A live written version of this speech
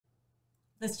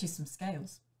let's do some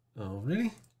scales. Oh,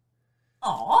 really?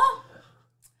 Aw,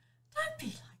 don't be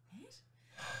like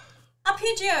that.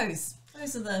 Arpeggios.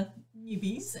 Those are the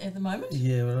newbies at the moment.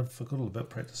 Yeah, well, I forgot all about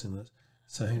practicing those.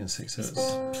 So hang on a sec. So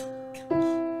it's...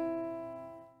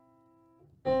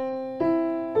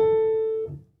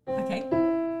 Okay.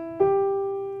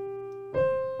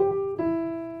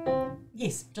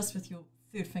 Yes, just with your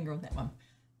third finger on that one.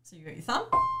 So you got your thumb,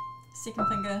 second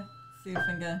finger, third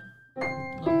finger,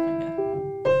 little finger.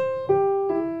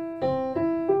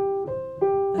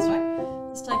 That's right.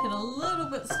 Let's take it a little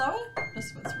bit slower,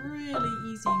 just so it's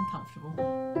really easy and comfortable.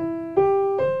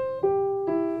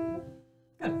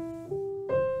 Good.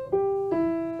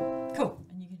 Cool.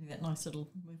 And you can do that nice little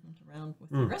movement around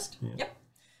with the wrist. Yeah. Yep.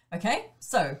 Okay,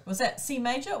 so was that C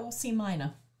major or C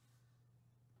minor?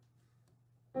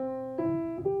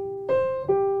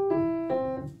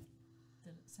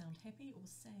 Did it sound happy or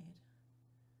sad?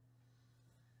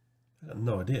 I got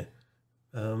no idea.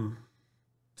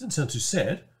 Didn't sound too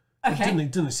sad. Okay.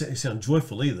 It didn't sound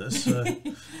joyful either. So. yeah.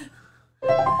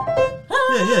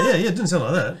 It didn't sound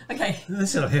like that. Okay. That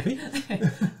sounded happy.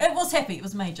 It was happy. It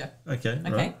was major. Okay.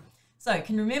 Okay. Right. So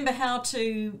can you remember how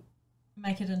to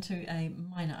make it into a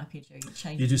minor arpeggio? You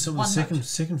change. You do something with one the note.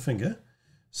 second finger.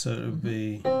 So it would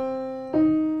be.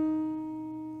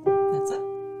 That's it.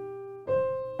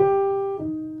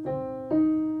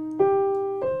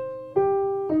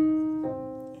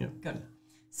 Yep. Good.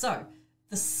 So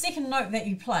the second note that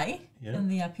you play Yeah. in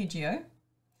the arpeggio,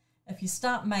 if you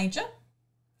start major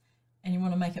and you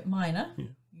want to make it minor, Yeah.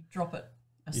 you drop it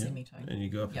a Yeah. semitone. And you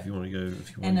go up Yep. if you want to go. If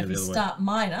you want And to if go you the other way. start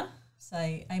minor,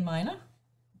 say A minor.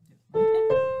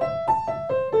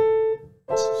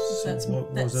 So That's- why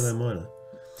was that's- that A minor?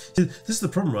 See, this is the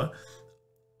problem, right?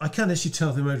 I can't actually tell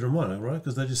if they're major or minor, right?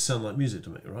 Because they just sound like music to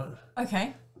me, right?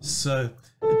 Okay. So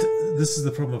this is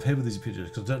the problem I've had with these arpeggios,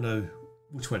 because I don't know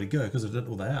which way to go because I don't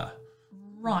know what they are.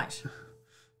 Right.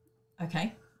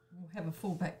 Okay. We'll have a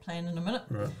fallback plan in a minute.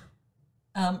 Right.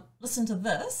 Listen to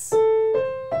this. And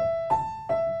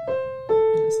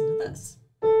listen to this.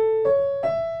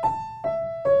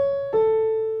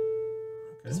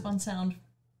 Okay. Does one sound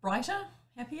brighter,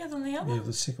 happier than the other? Yeah,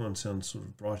 the second one sounds sort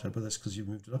of brighter, but that's because you've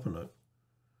moved it up a note.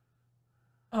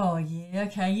 Oh, yeah,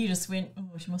 okay. You just went,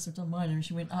 oh, she must have done minor and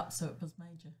she went up, so it was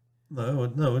major. No.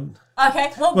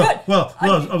 Okay, well, good. Well,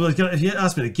 I was gonna, if you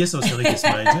asked me to guess, I was going to guess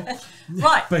major.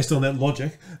 Right. Based on that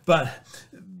logic. But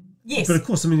Yes. But of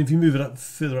course, I mean, if you move it up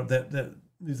further up that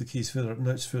move the keys further up,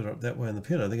 notes further up that way in the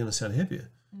piano, they're going to sound happier.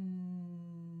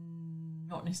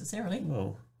 Not necessarily.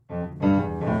 Well,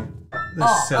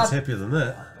 that sounds happier than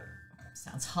that.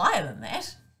 Sounds higher than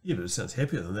that. Yeah, but it sounds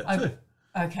happier than that too.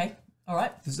 Okay, all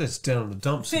right. That's down in the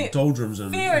dumps and doldrums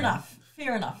and. Fair enough.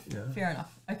 Fair enough. Yeah. Fair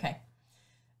enough. Okay.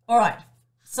 All right.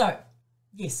 So,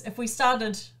 yes, if we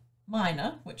started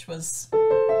minor, which was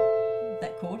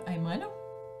that chord, A minor,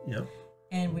 Yep.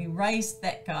 and we raised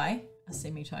that guy a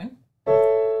semitone,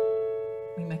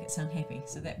 we make it sound happy.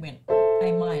 So that went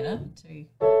A minor to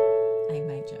A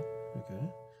major. Okay.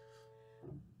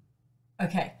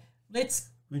 Okay, let's,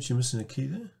 Weren't you missing a key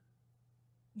there?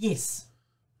 yes,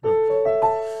 the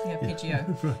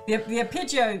arpeggio. Right. The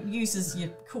arpeggio uses your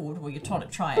chord, or your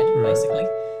tonic triad, basically.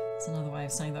 It's another way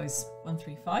of saying those 1,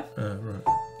 3, 5. Right.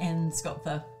 And it's got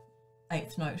the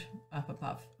 8th note up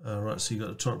above. Right, so you got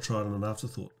a tonic triad and an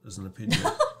afterthought as an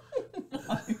arpeggio.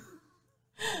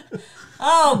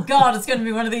 Oh, God, it's going to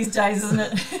be one of these days, isn't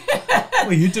it?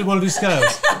 Well, you did want to do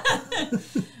scales.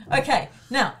 Okay,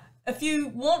 now, if you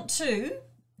want to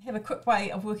have a quick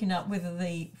way of working out whether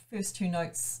the first two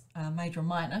notes are major or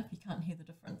minor, you can't hear the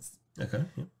difference. Okay.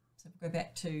 Yep. So we'll go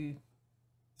back to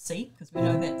C, because we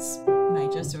know that's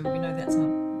major, so we know that's a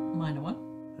minor one.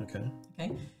 Okay.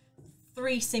 Okay,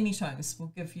 3 semitones will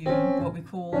give you what we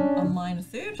call a minor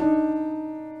third.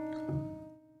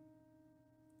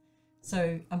 So,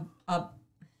 You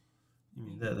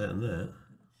mean that, and that?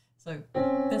 so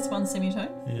that's 1 semitone.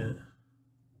 Yeah.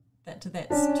 That to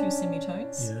that's 2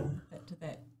 semitones. Yeah. That to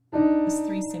that is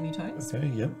 3 semitones. Okay.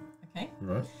 Yep. Okay.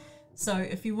 Right. So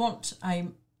if you want a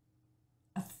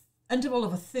interval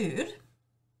of a third,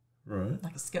 Right.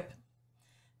 like a skip,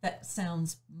 that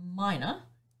sounds minor.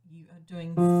 You are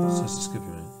doing. So that's the skip, you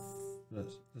mean?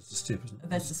 That's the step, isn't it?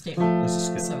 That's a step. That's a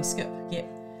skip. So a skip. Yeah.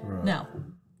 Right. Now,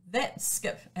 that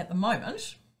skip at the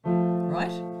moment, right?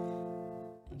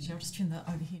 Actually, I'll just turn the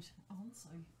overhead on. So.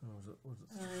 Was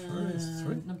it 3? Is it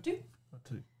 3? Number 2. Oh,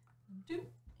 2. Number 2. And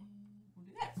we'll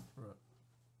do that. Right.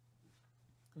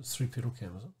 It's 3 pedal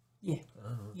cam, is it? Yeah. Oh,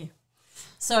 right. Yeah.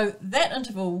 So that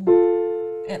interval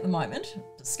at the moment,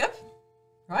 the skip,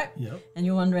 right? Yep. And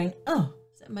you're wondering, oh,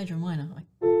 is that major or minor? I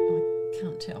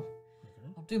can't tell.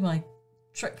 Okay. do my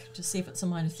trick to see if it's a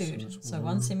minor third. So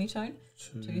one semitone,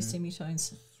 two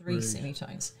semitones, three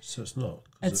semitones. So it's not.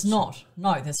 It's not.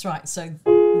 No, that's right. So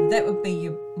that would be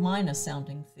your minor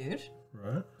sounding third.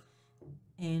 Right.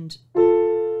 And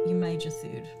your major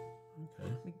third.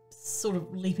 Okay. We're sort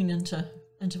of leaping into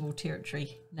interval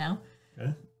territory now.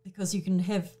 Okay. Because you can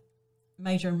have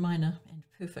major and minor and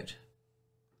perfect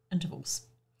intervals.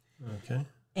 Okay.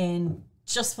 And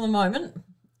just for the moment,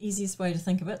 easiest way to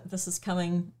think of it, this is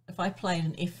coming, if I played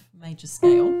an F major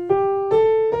scale,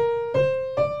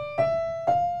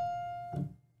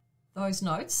 those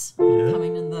notes are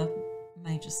coming in the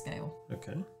major scale.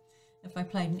 Okay. If I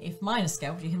played an F minor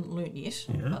scale, which you haven't learnt yet,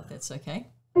 but that's okay,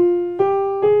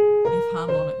 F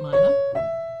harmonic minor,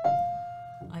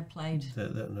 I played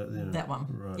that one.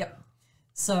 Right. Yep.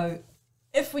 So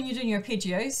if when you're doing your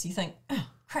arpeggios, you think, oh,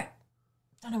 crap,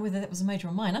 don't know whether that was a major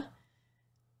or minor,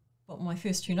 but my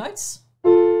first two notes,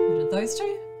 what did those do?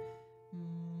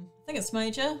 I think it's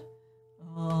major.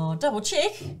 Oh, double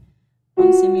check.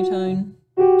 One semitone,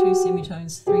 two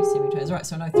semitones, three semitones. Right,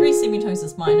 so I know three semitones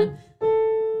is minor.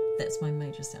 That's my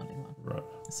major sounding one. Right.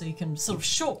 So you can sort of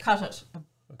shortcut it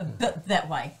a bit that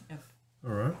way,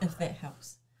 if that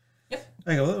helps. Yep.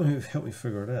 Okay, well, that will help me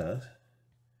figure it out.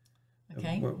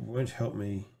 Okay. It won't help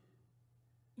me.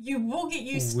 You will get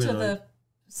used to the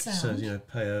sound. So, you know,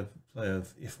 play a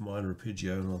F minor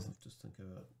arpeggio, and I'll just think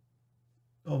about.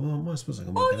 Oh, well, I suppose I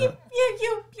can work it out.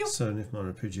 You. So an F minor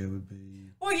arpeggio would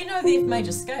be. Well, you know the F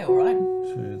major scale, right?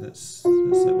 So that's that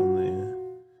one there.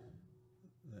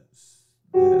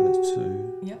 That's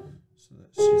two. Yep. So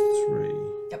that's your three.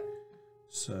 Yep.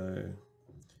 So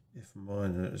F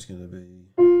minor is going to be.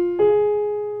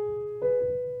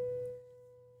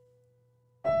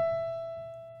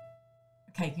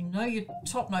 Okay, you know your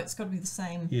top note's got to be the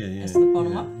same as the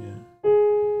bottom up. Yeah.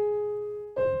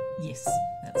 Yes,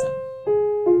 that's it.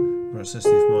 Right, so that's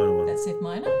the F minor one. That's F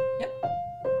minor, yep.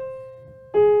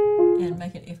 And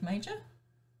make it F major.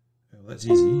 Well, that's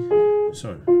easy.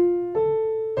 Sorry.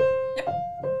 Yep,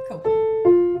 cool.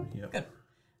 Yep. Good.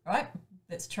 All right,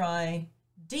 let's try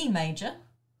D major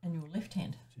in your left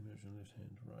hand. D major in left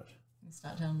hand, right. You can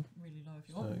start down really low if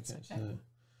you want. Okay, It's okay. so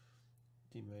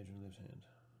D major in left hand.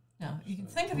 Now, you can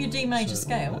think of your D major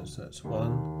scale. That's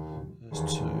one, that's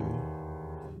two,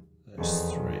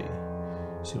 that's three.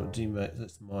 So what D major,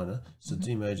 that's minor. So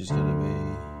D major is going to be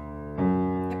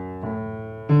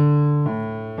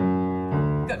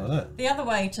Good. like that. The other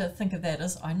way to think of that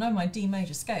is, I know my D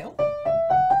major scale. I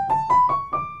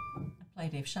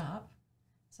played F sharp.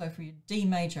 So for your D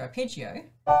major arpeggio,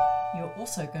 you're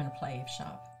also going to play F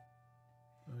sharp.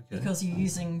 Okay. Because you're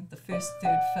using the first,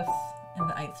 third, fifth, and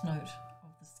the eighth note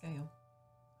of the scale.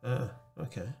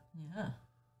 Okay. Yeah.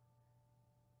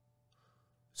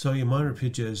 So your minor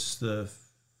arpeggio is the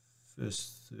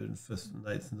first, third, and fifth, and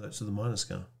eighth notes of the minor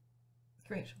scale.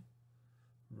 Correct.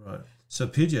 Right. So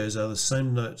arpeggios are the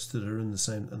same notes that are in the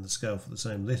scale for the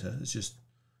same letter. It's just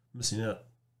missing out.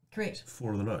 Correct.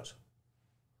 4 of the notes.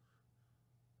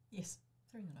 Yes,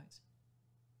 3 of the notes.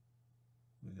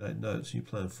 We've got 8 notes. You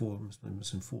playing 4, must be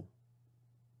missing 4.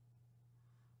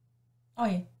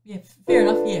 Oh yeah, fair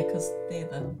enough. Yeah, because they're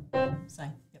the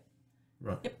same. Yep.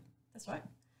 Right. Yep, that's right.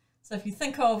 So if you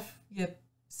think of your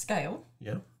scale,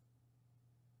 Yeah.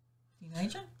 D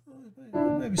major.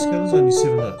 Maybe scale is only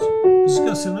 7 notes. Is it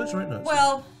got 7 notes or 8 notes?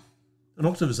 Well, an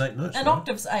octave is 8 notes. An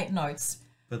octave's 8 notes.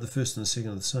 But the first and the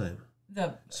second are the same.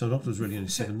 So an octave is really only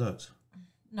 7 notes.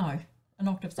 No, an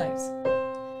octave's 8.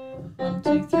 1,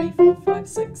 2, 3, 4, 5,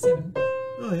 6, 7.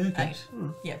 Oh yeah, okay. 8.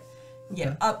 Yeah,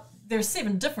 yeah. There are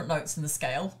 7 different notes in the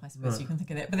scale. I suppose you can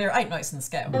think of that, but there are 8 notes in the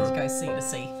scale. It goes C to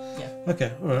C. Yeah.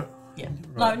 Okay. All right. Yeah.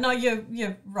 Right. No,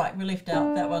 you're right. We left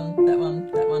out that one, that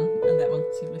one, that one, and that one.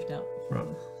 So you left out. Right.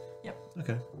 Yep.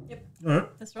 Okay. Yep. All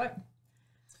right. That's right.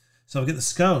 So I get the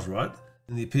scales right,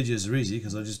 and the arpeggios are easy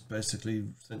because I just basically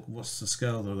think what's the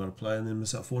scale that I've got to play, and then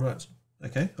miss out 4 notes.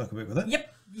 Okay, I can work with that.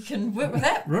 Yep. You can work with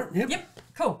that. Right. Yep. Yep.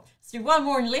 Cool. Let's do one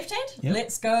more in your left hand. Yep.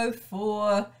 Let's go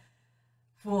for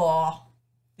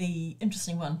the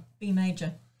interesting one, B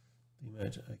major. B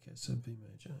major. Okay, so B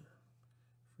major.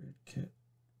 Fred cat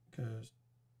goes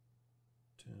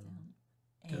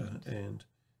down and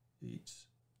eats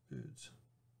birds.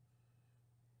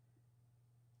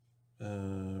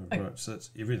 Right, so that's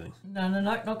everything. No,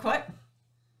 not quite.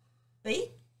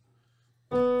 B.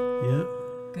 Yeah.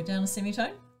 Go down a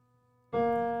semitone.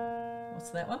 What's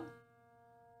that one?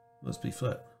 Must be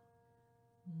flat.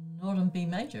 Not in B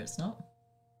major, it's not.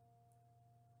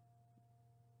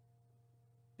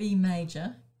 B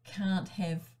major can't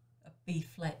have a B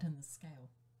flat in the scale.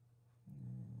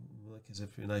 Well, guess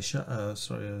if an A sharp,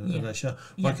 sorry, Yeah. an A sharp.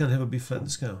 Yeah. Why can't I have a B flat in the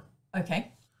scale?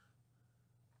 Okay.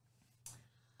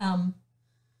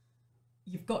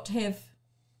 You've got to have,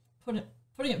 putting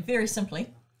it very simply,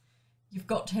 you've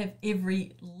got to have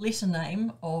every letter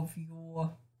name of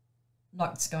your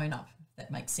notes going up, if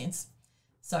that makes sense.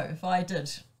 So if I did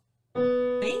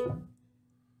B,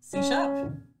 C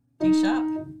sharp, D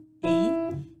sharp, E,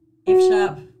 F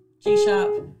sharp, G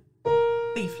sharp,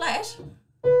 B flat,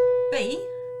 B,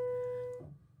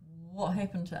 what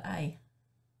happened to A?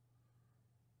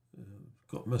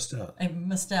 Got missed out. It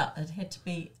missed out. It had to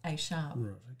be A sharp.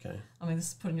 Right, okay. I mean, this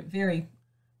is putting it very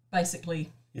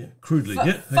basically, Yeah, crudely,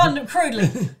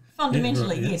 crudely,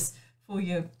 fundamentally, right, yeah. yes, for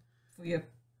your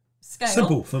scale.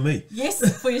 Simple for me.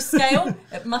 Yes, for your scale,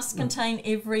 it must contain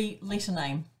every letter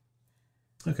name.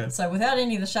 Okay, So without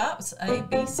any of the sharps, A,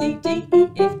 B, C, D, E,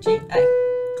 F, G,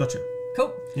 A. gotcha.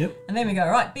 Cool. Yep. And then we go,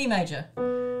 right, B major.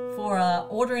 For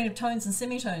ordering of tones and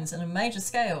semitones in a major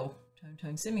scale. Tone,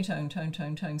 tone, semitone, tone,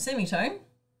 tone, tone, semitone.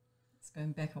 It's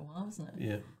going back a while, isn't it?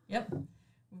 Yeah. Yep.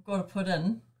 We've got to put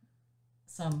in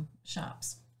some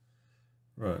sharps.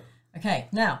 Right. Okay,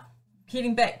 now,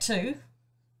 heading back to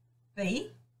B.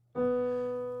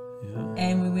 Yeah.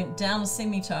 And we went down a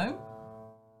semitone.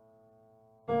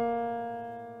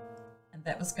 And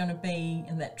that was going to be,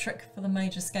 in that trick for the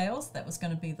major scales, that was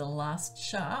going to be the last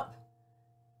sharp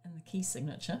in the key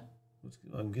signature.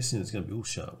 I'm guessing it's going to be all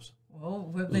sharps.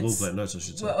 Well, All black notes, I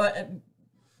should say.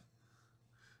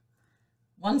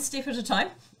 One step at a time.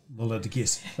 Not allowed to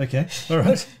guess. Okay, all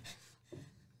right.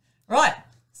 Right,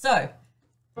 so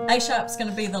A sharp's going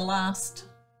to be the last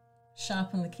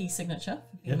sharp in the key signature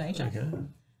for B Yep, major. okay.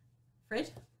 Fred,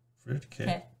 Fred,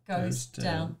 cat goes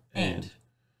down and.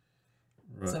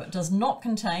 Right. So it does not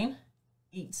contain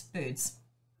eats birds.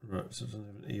 Right, so it doesn't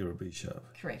have an E or a B sharp.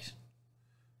 Correct.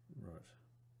 Right.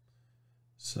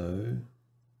 So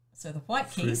So the white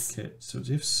Fred, keys. cat, so it's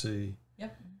F, C,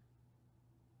 Yep.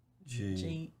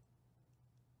 G.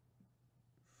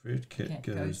 Fred, cat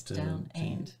goes down G.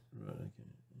 and. Right, okay.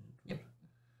 Yep.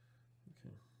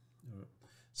 Okay. All right.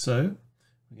 So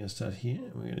we're going to start here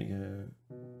and we're going to go.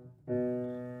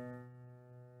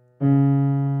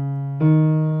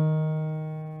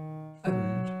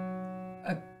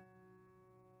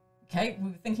 Okay, we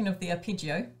were thinking of the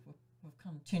arpeggio. We've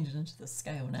kind of turned it into the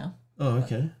scale now. Oh,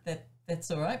 okay. That's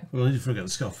all right. Well, I need to figure out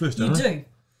the scale first, You don't I? do.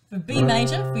 For B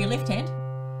major, for your left hand,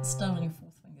 start on your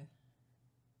fourth finger.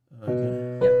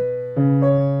 Okay. Yep.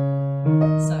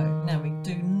 So now we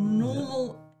do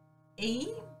normal E.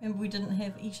 Remember we didn't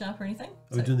have E sharp or anything?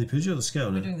 Are we doing the arpeggio or the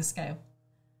scale now? We're doing the scale.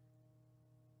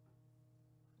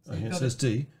 So Okay, you've so got that's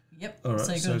D. Yep. All right,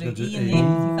 So you've so got I've to do got to E do in E. there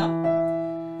with your thumb.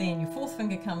 Then your fourth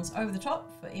finger comes over the top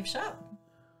for F sharp.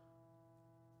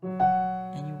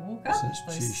 And you walk up. So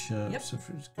that's G sharp. Yep. So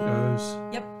Fred goes.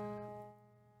 Yep.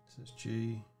 So that's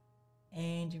G.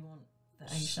 And you want the A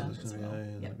So sharp that's as going to be well. A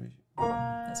and Yep. that'll be.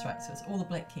 That's right. So it's all the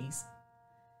black keys.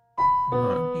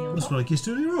 Right. B on That's top. what I guessed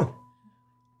earlier on.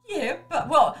 Yeah, but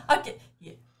well, I get.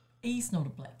 Yeah, E's not a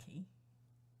black key.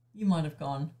 You might have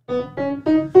gone.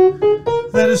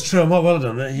 That is true. I might well have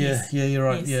done that. Yeah, Yes. yeah, you're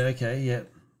right. Yes. Yeah, okay, yeah.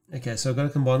 Okay, so I've got to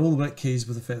combine all the black keys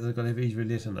with the fact that I've got to have every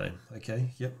letter name.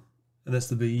 Okay, yep. And that's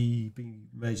the B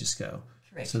major scale.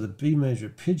 Correct. So the B major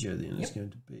arpeggio then is Yep. going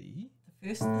to be. The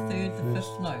first, the third, the First.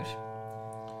 fifth note.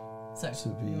 So So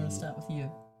you want B- to start with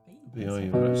your B. B, oh,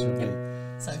 you're right. So Yep. B.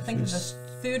 So so think of the first-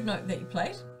 third note that you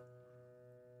played.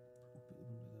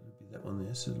 That'll be that one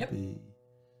there. So it'll Yep. be.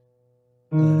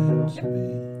 That, Yep. B.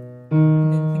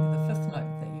 And then think of the fifth note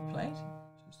that you played.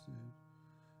 Just third.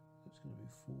 That's going to be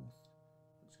fourth.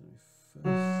 That's going to be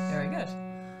fifth. Very good.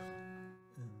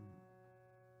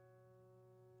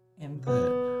 And And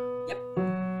that. yep.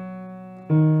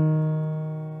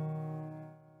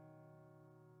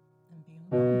 And B on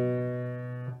the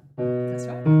bottom. That's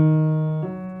right.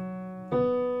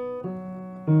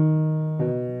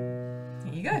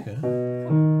 There you go. Okay.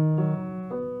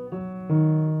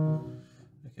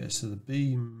 Okay, so the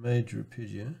B major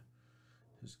arpeggio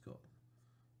has got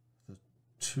the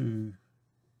two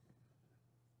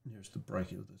nearest the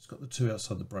break. It's got the two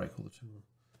outside the break, or the two.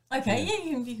 Okay, Yeah.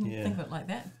 yeah, you can Yeah. think of it like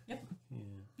that. Yep. Yeah.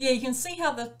 Yeah, you can see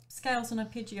how the scales and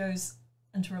arpeggios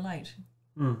interrelate.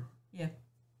 Mm. Yeah.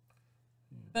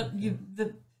 But you,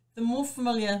 the more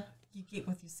familiar you get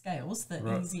with your scales, the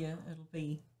Right. easier it'll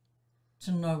be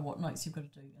to know what notes you've got to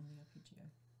do in the arpeggio.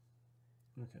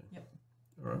 Okay. Yep.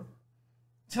 All right.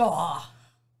 Oh,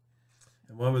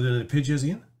 And why are we doing arpeggios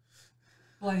again?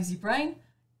 blows your brain.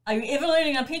 Are you ever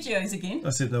learning arpeggios again? I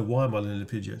said no. Why am I learning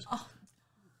arpeggios?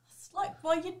 It's like,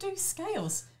 well, you do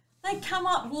scales. They come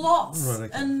up lots. Right,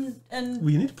 okay. And Well,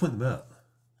 you need to point them out.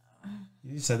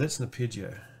 You say that's an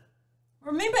arpeggio.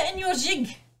 Remember in your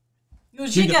jig, your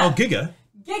Giga. jigger. Oh, Giga.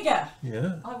 Giga.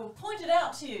 Yeah. I will point it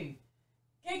out to you.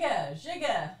 Giga,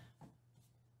 jigger,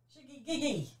 jiggy,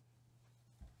 giggy.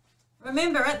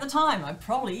 Remember at the time, I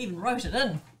probably even wrote it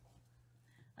in.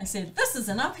 I said, this is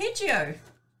an arpeggio.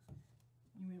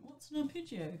 You went, what's an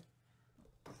arpeggio?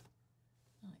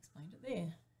 I explained it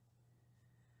there.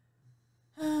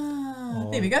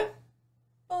 There we go.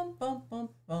 Bum, bum, bum,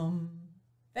 bum.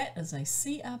 That is a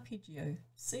C arpeggio.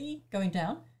 C going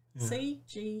down. Yeah. C,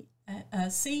 G,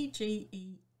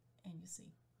 E, and your C.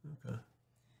 Okay.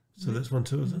 So that's one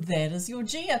too, is it? That is your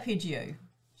G arpeggio.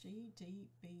 G, D,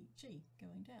 B, G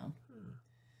going down.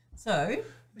 So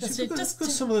Just got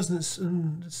some of those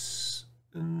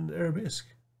in Arabesque,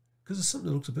 because there's something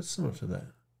that looks a bit similar to that.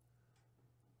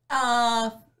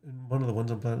 In one of the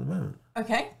ones I'm playing at the moment.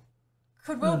 Okay,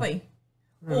 could well be,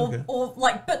 Right, okay. or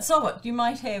like bits of it. You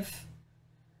might have.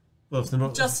 Well, if they're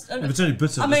not, Just if it's only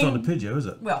bits of it, it's not an arpeggio, is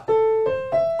it? Well,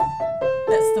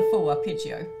 that's the full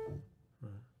arpeggio.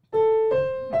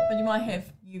 But you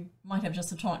might have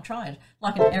just a tonic triad,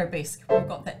 like an arabesque. We've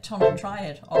got that tonic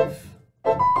triad of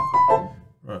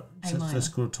Right. A So minor. that's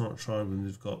called a tonic triad when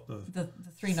you've got the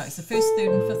three notes, the first, third,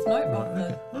 and fifth note of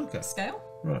the Okay. scale.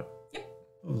 Right. Yep.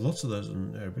 Oh, lots of those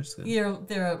in Arabesque then. Yeah,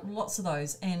 there are lots of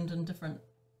those, and in different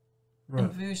Right.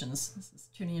 inversions. This is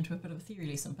turning into a bit of a theory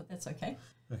lesson, but that's okay.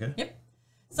 Okay. Yep.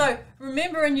 So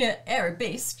remember in your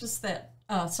arabesque, just that.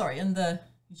 In the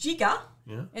giga,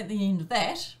 Yeah. at the end of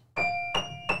that,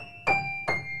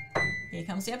 here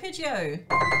comes the arpeggio.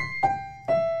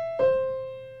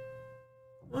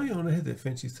 Oh, yeah, and I had that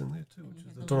fancy thing there too, which is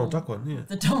had the the Donald little- Duck one, yeah.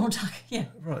 The Donald Duck, yeah.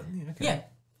 Right, yeah, okay. Yeah.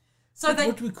 So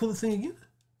What do we call the thing again?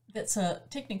 that's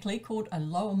technically called a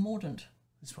lower mordant.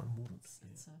 This one, Mordant. Yeah.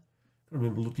 It's I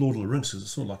remember Lord of the Rings, because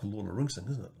it's sort of like a Lord of the Rings thing,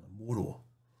 isn't it? Mordor.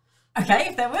 okay,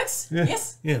 if that works. Yeah.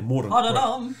 Yes. Yeah, Mordant. Hold it right.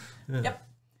 on. Yeah. Yep.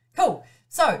 Cool.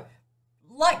 So,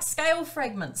 like scale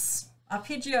fragments,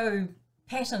 arpeggio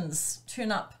patterns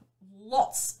turn up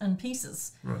lots in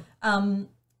pieces. Right.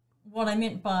 What I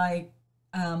meant by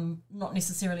not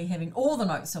necessarily having all the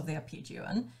notes of the arpeggio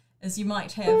in is you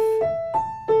might have a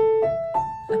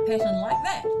pattern like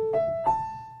that.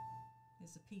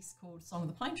 There's a piece called Song of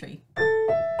the Pine Tree.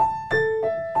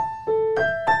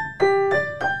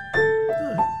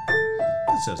 Oh,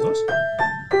 that sounds nice.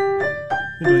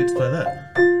 When do I get to play that?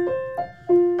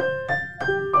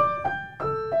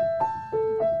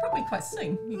 Probably quite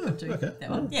soon. You could do okay. that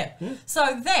one. Oh, Yeah. yeah.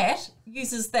 So that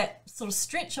uses that sort of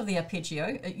stretch of the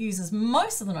arpeggio. It uses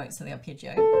most of the notes of the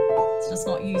arpeggio. It's just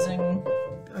not using.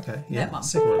 Okay, yeah. That one.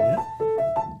 Second one, yeah.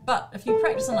 But if you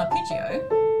practice an arpeggio,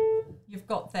 you've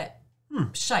got that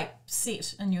shape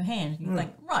set in your hand. You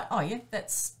think, right, oh yeah,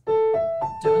 that's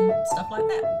doing stuff like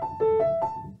that.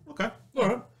 Okay, all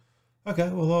right. Okay,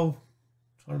 well, I'll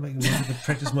try to make it easier to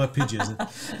practice my arpeggios then.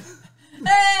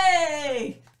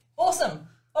 Hey! Awesome.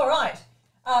 All right.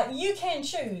 You can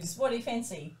choose. What do you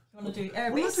fancy? You want to do What did I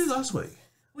Arabesque? do last week?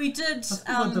 We did think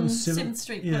I've done 7th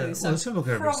Street yeah, Blue, well, so let's have a look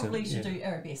at Arabesque probably then, should yeah. do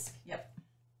Arabesque. Yep.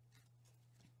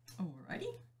 Alrighty.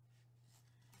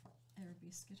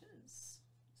 Arabesque it is.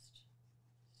 Just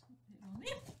put that on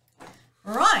there.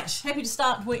 Right. Happy to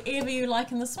start wherever you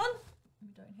like in this one. We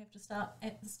don't have to start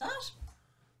at the start.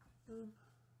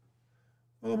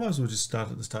 Well, I might as well just start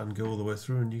at the start and go all the way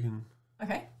through, and you can.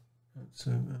 Okay.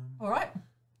 So, All right.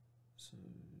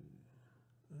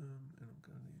 and I'm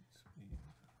going to need to be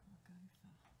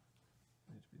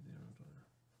there, aren't I?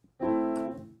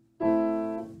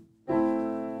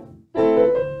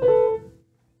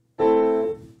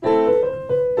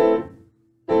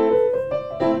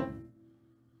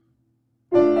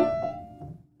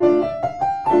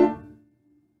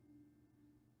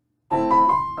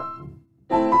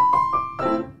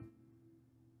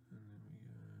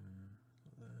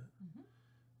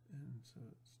 And so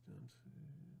it's down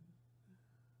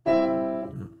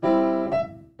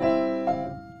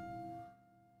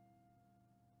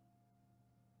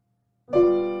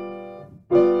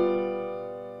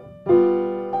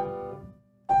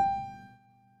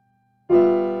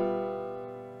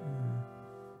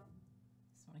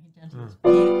Just want to head down to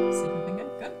your second finger.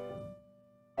 Good.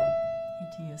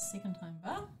 Head to your second time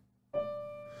bar.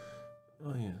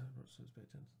 Oh yeah, so it's back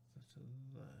down to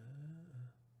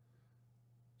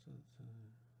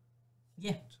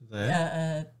Yeah. to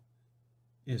there. Uh,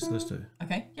 Yes, those two.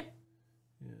 okay. Yep.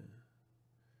 Yeah.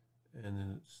 And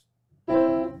then it's Good.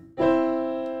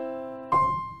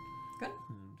 and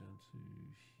then down to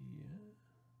here.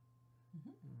 I'm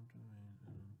doing back to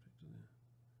there.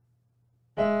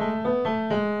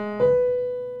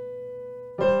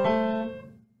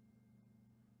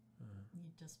 You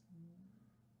just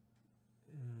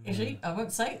I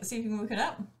won't say it. See if you can work it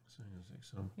out. So hang on a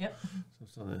sec. So, Yep. so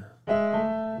it's done there.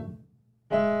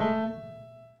 That's better.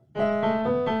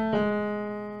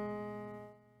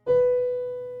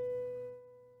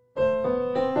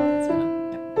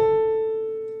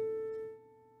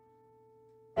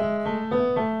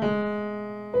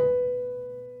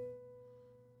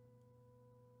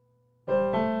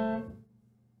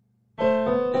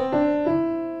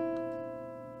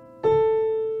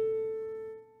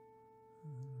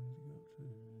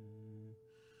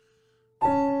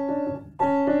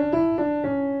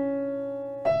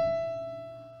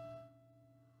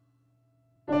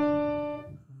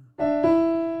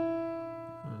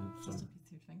 Yep. Just up your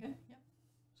third finger. Yep.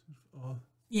 Oh,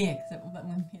 Yeah, because that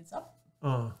one heads up.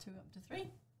 oh. 2 up to 3.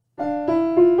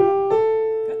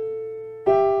 Good.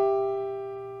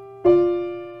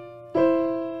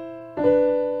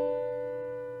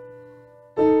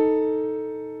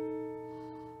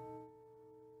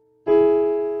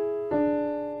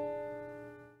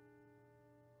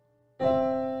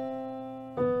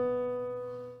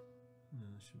 And then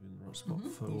it should be in the right spot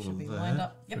for You all should of be that. lined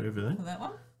up. Yep. For everything. For that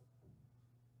one.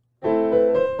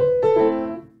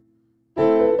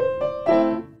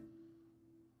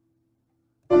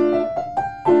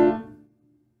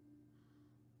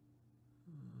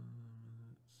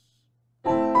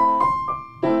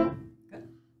 Good.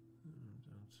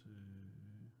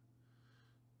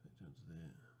 Down to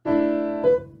there.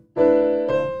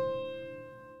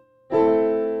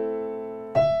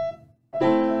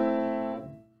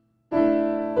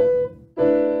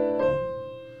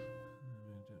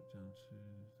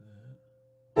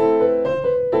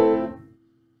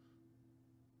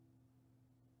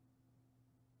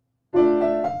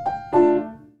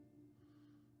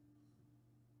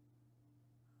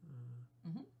 Down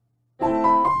to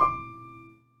that.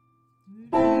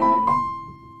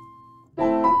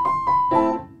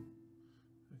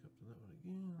 Back up to that one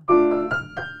again.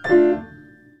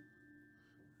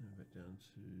 And back down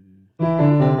to.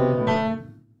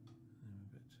 And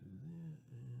back to there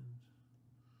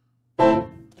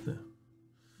and there.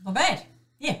 Not bad.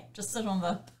 Yeah, just sit on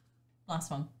the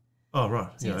last one. Oh right,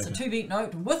 So yeah. it's Okay. a 2-beat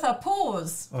note with a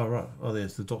pause. Oh right. Oh,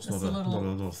 there's the dot's It's not a a little- not a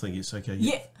little thing. It's okay.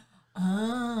 Yeah.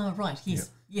 Ah, right. Yes.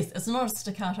 Yes. It's not a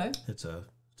staccato. It's a.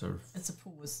 It's a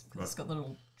pause because Right. it's got the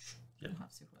little Yeah.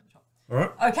 half circle at the top. All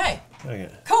right. Okay.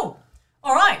 Okay. Cool.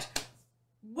 All right.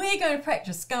 We're going to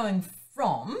practice going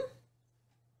from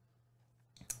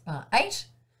bar 8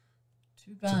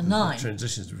 to bar The 9.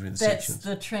 transitions between the That's sections.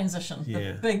 the transition.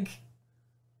 Yeah. The big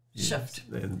Yes. shift.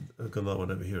 And I've got another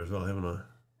one over here as well, haven't I?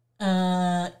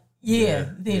 Yeah,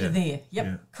 there yeah, to there. Yep.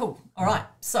 yeah. Cool. All right.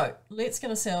 So let's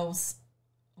get ourselves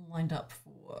lined up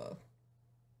for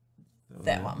that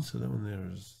there. one. So that one there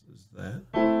is that.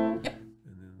 Yep.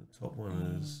 And then the top one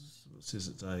is, it says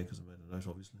it's A because I made a note,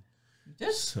 obviously. You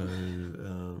did. So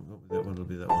that one will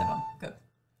be that That one. one. Good.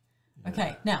 Yeah.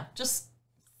 Okay. Now just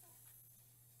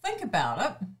think about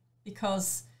it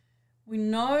because we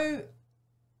know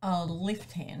our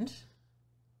left hand,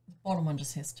 the bottom one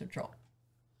just has to drop.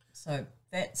 So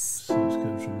that's So it's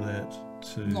going from that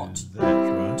to Not that,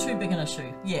 right? too big an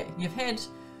issue. Yeah, you've had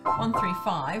 1, 3,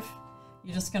 5.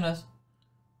 You're just gonna,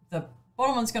 the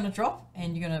bottom one's gonna drop,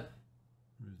 and you're gonna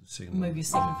Move the second move one. your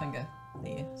second finger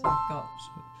there. So we've got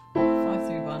So, 5,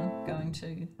 3, 1 going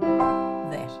to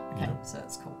that. Okay, Yep. so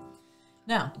that's cool.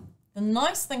 Now, the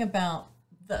nice thing about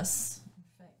this, in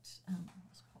fact,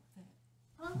 let's pop that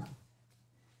up.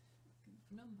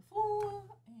 Number 4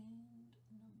 and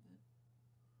number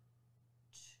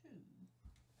 2. Should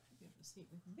be able to see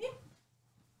everything there.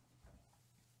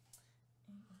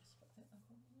 And I'll just put that up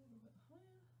a little bit higher.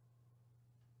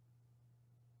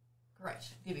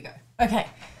 Great, there we go. Okay,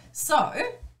 so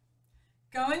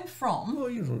going from well,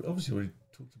 you've obviously already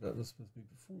talked about this with me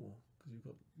before because you've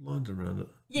got lines around it.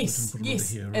 yes, You can put them yes,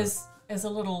 under here, right? as a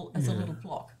little Yeah.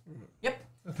 block. Right. Yep.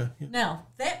 Okay. Yeah. Now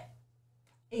that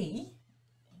E,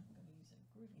 and I'm going to use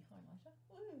a groovy highlighter.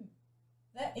 Woo.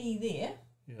 That E there.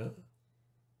 Yeah.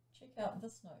 Check out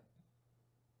this note.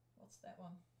 What's that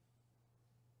one?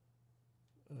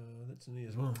 That's an E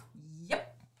as well.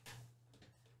 Yep.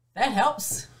 That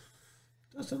helps.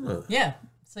 Doesn't it? Yeah.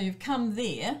 So you've come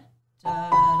there. Da,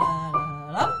 da,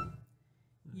 da, da.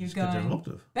 You're Just get down an going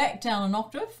octave. back down an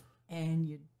octave, and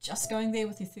you're just going there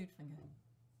with your third finger.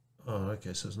 Oh,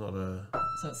 okay. So it's not a.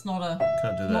 So it's not a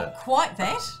Can't do not that. quite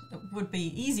that. It would be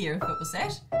easier if it was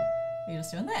that. You're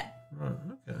just doing that. Right.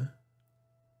 Okay.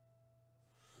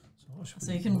 So I should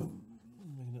So be you can-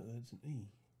 making it that it's an E.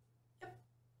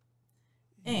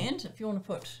 And if you want to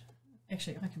put,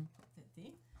 actually I can put that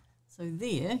there. So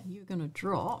there you're going to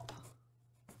drop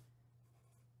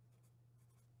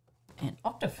and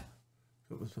octave.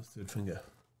 But with my third finger.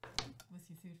 With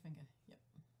your third finger, yep.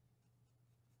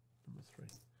 Number 3.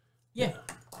 Yeah,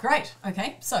 great.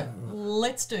 Okay, so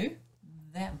let's do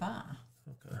that bar.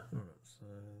 Okay, all right. So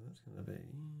that's going to be.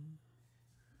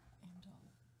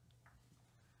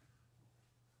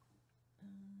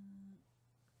 And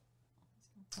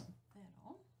let's put that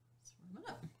on just for a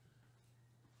minute.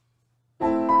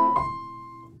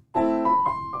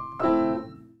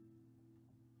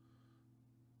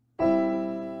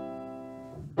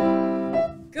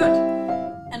 Good.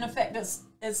 And in fact,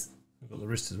 We've got the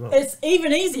rest as well. it's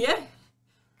even easier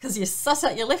because you suss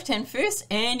out your left hand first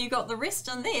and you got the rest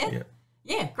in there. Yeah.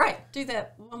 Yeah, great. Do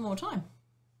that one more time.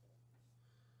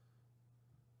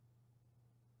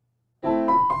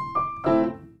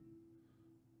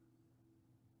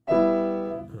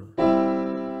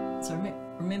 So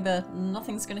remember,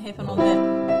 nothing's going to happen on that.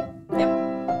 Yep.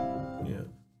 Yeah.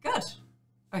 Good.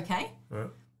 Okay. All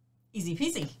right. Easy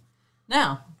peasy.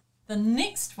 Now, the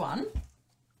next one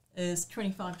is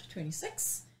 25 to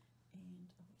 26. And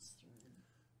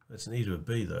That's an E to a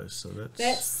B though, so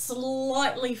that's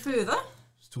slightly further.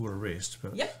 still a rest.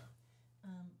 But Yep.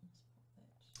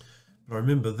 But I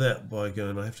remember that by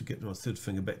going, I have to get my third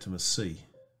finger back to my C.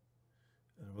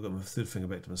 And if I got my third finger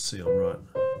back to my C, I'm right.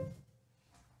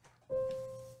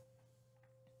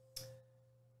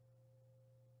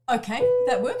 Okay,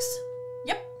 that works.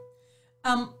 Yep.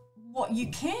 What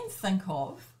you can think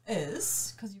of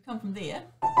is, because you come from there,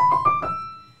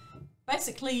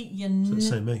 basically you Is that the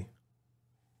same E?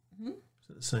 Hmm? Is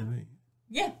that the same E?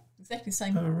 yeah, exactly the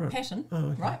same right. pattern, Oh,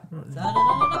 okay. right? Right.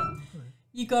 Da-da-da-da-da.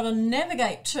 You got to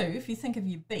navigate to, if you think of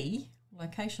your B,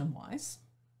 location-wise,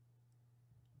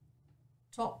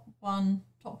 top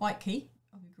white key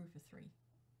of your group of 3.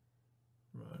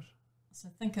 Right. So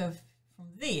think of from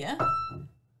there,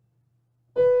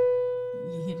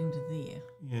 you're heading to there.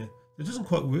 Yeah. It doesn't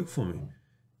quite work for me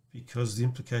because the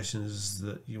implication is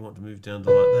that you want to move down to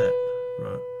like that,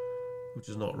 right? Which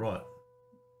is not right.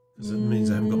 Because it means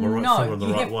I haven't got my right finger on the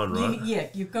right one, right? Yeah,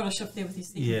 you've got to shift there with your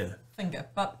second finger.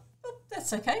 But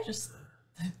that's okay, just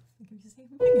think of your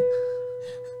second finger.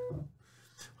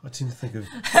 I tend to think of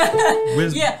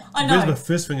where's my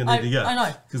first finger need to go? I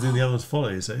know. Because then the other ones follow,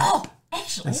 you see. Oh,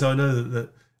 actually. And so I know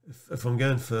that if I'm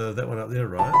going for that one up there,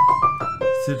 right,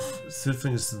 third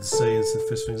finger's to the C and the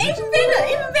first finger's Even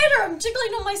better, I'm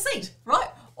jiggling on my seat, right?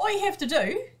 All you have to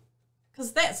do,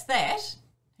 because that's that.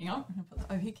 Hang on, I'm going to put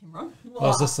the overhead camera on. Oh,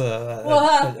 is this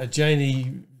a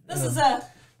Janie... This is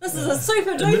a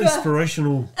super an duper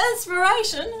inspirational...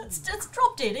 inspiration. It's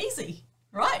drop dead easy,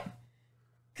 right?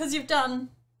 Because you've done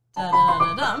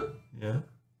da-da-da-da-dum. Yeah.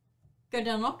 Go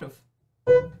down an octave.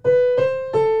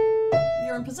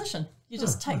 You're in position. You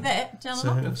just take that down an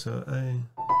octave. So A...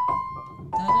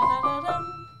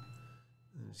 Da-da-da-da-dum.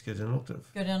 And just go down an octave.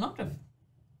 Go down an octave.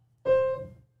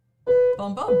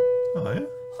 Bom bom. Oh, yeah?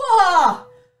 Ah!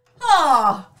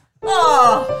 Ah!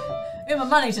 Ah! Earned my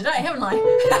money today, haven't I?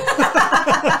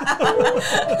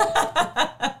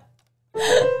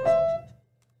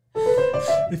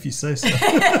 If you say so.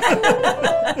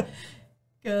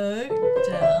 Go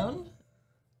down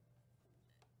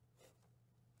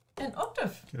an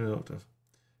octave. Go down an octave.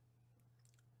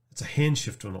 It's a hand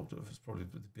shift to an octave. It's probably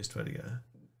the best way to go.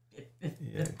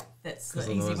 Yeah. That's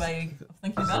the easy way of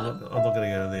thinking about it. I'm not going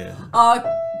to go there.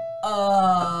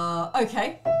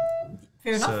 Okay.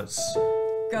 Fair enough. So it's...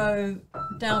 Go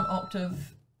down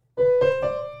octave,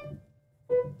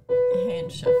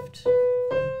 hand shift.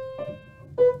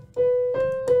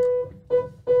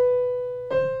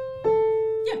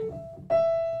 Yeah.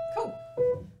 Cool.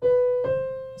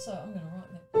 So I'm going to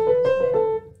write that down as well.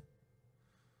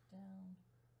 Down,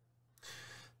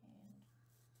 hand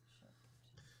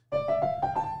shift.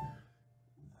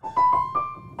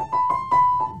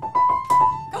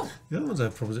 Cool. The other ones I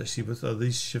have problems actually with are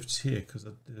these shifts here because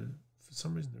for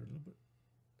some reason they're a little bit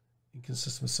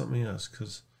inconsistent with something else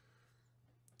because,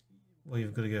 well,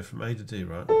 you've got to go from A to D,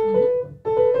 right? Mm-hmm.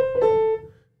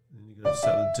 Then you've got to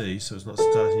start with D, so it's not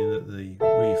starting at the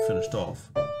where you finished off.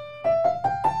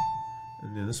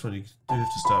 And then this one you do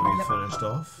have to start where you finished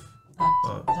off.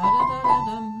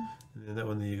 And then that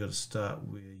one there you've got to start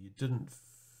where you didn't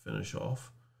finish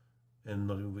off and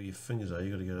not even where your fingers are.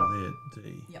 You've got to go to there,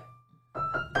 D. Yep.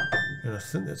 And I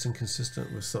think that's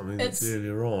inconsistent with something that's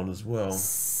earlier on as well.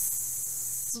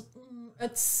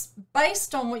 It's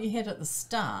based on what you had at the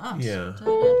start. Yeah.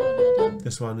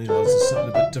 That's why I realised there's something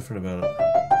a bit different about it.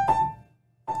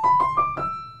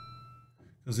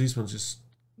 Because these ones just...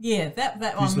 Yeah, that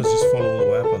These one ones just follow all the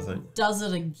way up, I think. does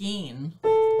it again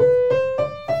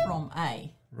from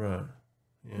A. Right.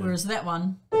 Yeah. Whereas that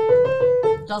one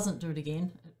doesn't do it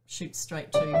again. It shoots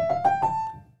straight to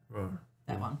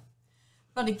that one.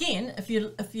 But again, if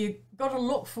you got to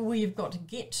look for where you've got to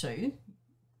get to,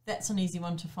 that's an easy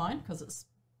one to find because it's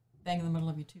bang in the middle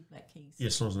of your 2 black keys.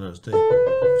 Yes, as long as I know it's D,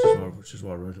 which is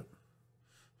why I wrote it.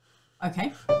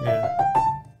 Okay. Yeah.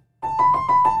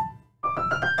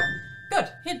 Good.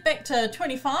 Head back to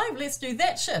 25. Let's do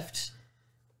that shift.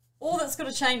 All that's got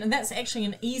to change, and that's actually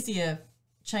an easier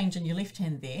change in your left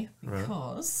hand there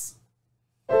because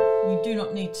you do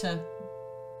not need to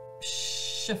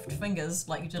shift fingers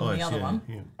like you did on the other one.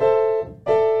 Yeah.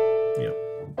 Yep.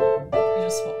 You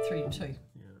just swap 3 to 2.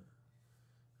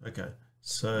 Yeah. Okay.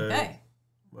 So,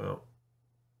 well,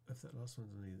 if that last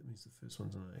one's an E, that means the first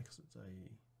one's an A because it's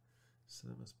AE. So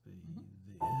that must be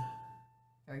there.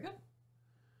 Very good.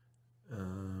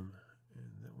 And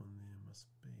that one there must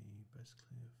be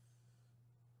basically,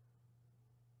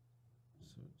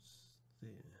 so it's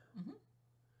there.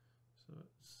 So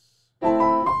it's,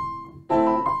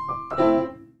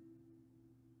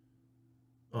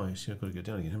 oh, you see, I've got to go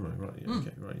down again, haven't I? Right, yeah,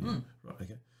 okay, right, yeah, right,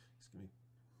 okay. Just let me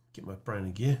get my brain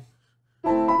in gear.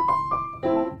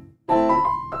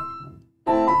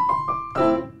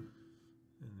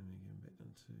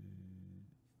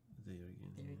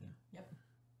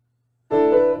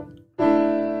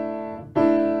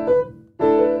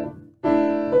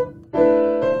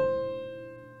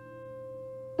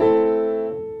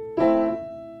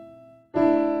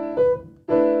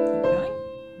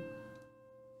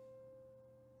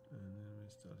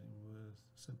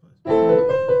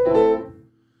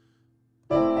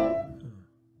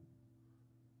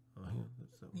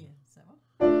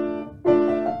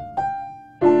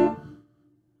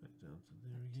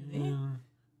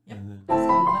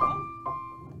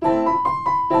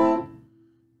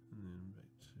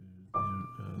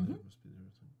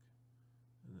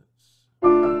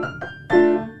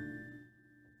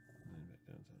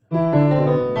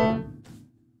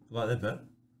 Like that bit.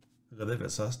 I got that bit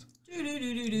sussed.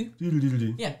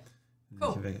 Do. Yeah.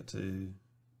 Cool. Come back up to.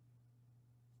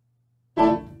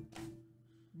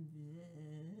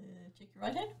 Check your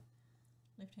right hand.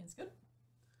 Left hand's good.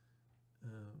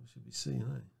 Should be C and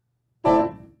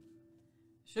A.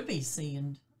 Should be C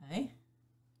and A.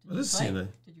 It is C and A.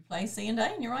 Did you play C and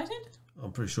A in your right hand?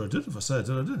 I'm pretty sure I did. If I say I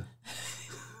did, I did.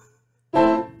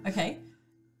 Okay.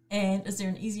 And is there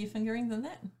an easier fingering than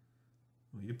that?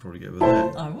 Well, you'd probably go with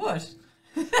that. I would.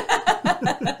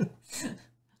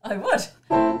 I would.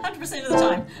 100% of the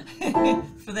time.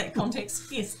 For that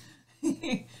context, yes.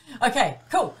 Okay,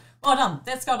 cool. Well done.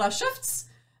 That's got our shifts.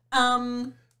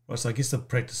 Right, so I guess the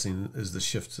practicing is the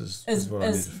shifts is what I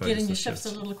need to focus getting your shifts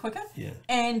a little quicker. Yeah.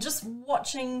 And just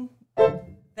watching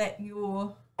that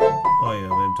you're... Oh, yeah,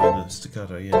 I'm doing the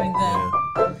staccato, yeah. Doing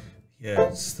the... Yeah,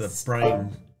 it's the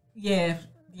brain... Yeah.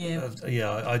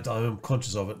 I'm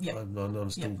conscious of it. Yeah. I'm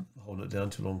still holding it down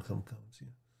too long sometimes.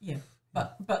 Yeah,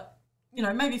 but you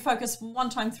know, maybe focus one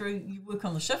time through. You work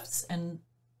on the shifts, and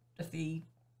if the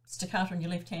staccato in your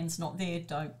left hand's not there,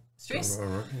 don't stress.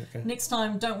 Right, okay. Next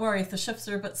time, don't worry if the shifts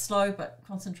are a bit slow, but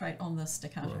concentrate on the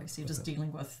staccato. Right, so you're just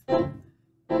dealing with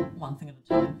one thing at a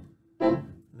time.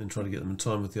 And then try to get them in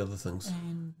time with the other things.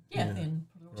 And then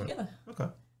put it all together. Okay,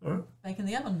 all right. Bake in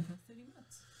the oven for 30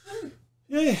 minutes.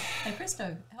 Yeah. Hey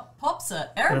presto, out pops it.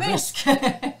 Arabesque.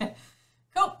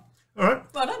 Cool. All right.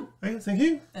 Well done. Hey, thank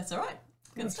you. That's all right.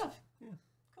 Good stuff.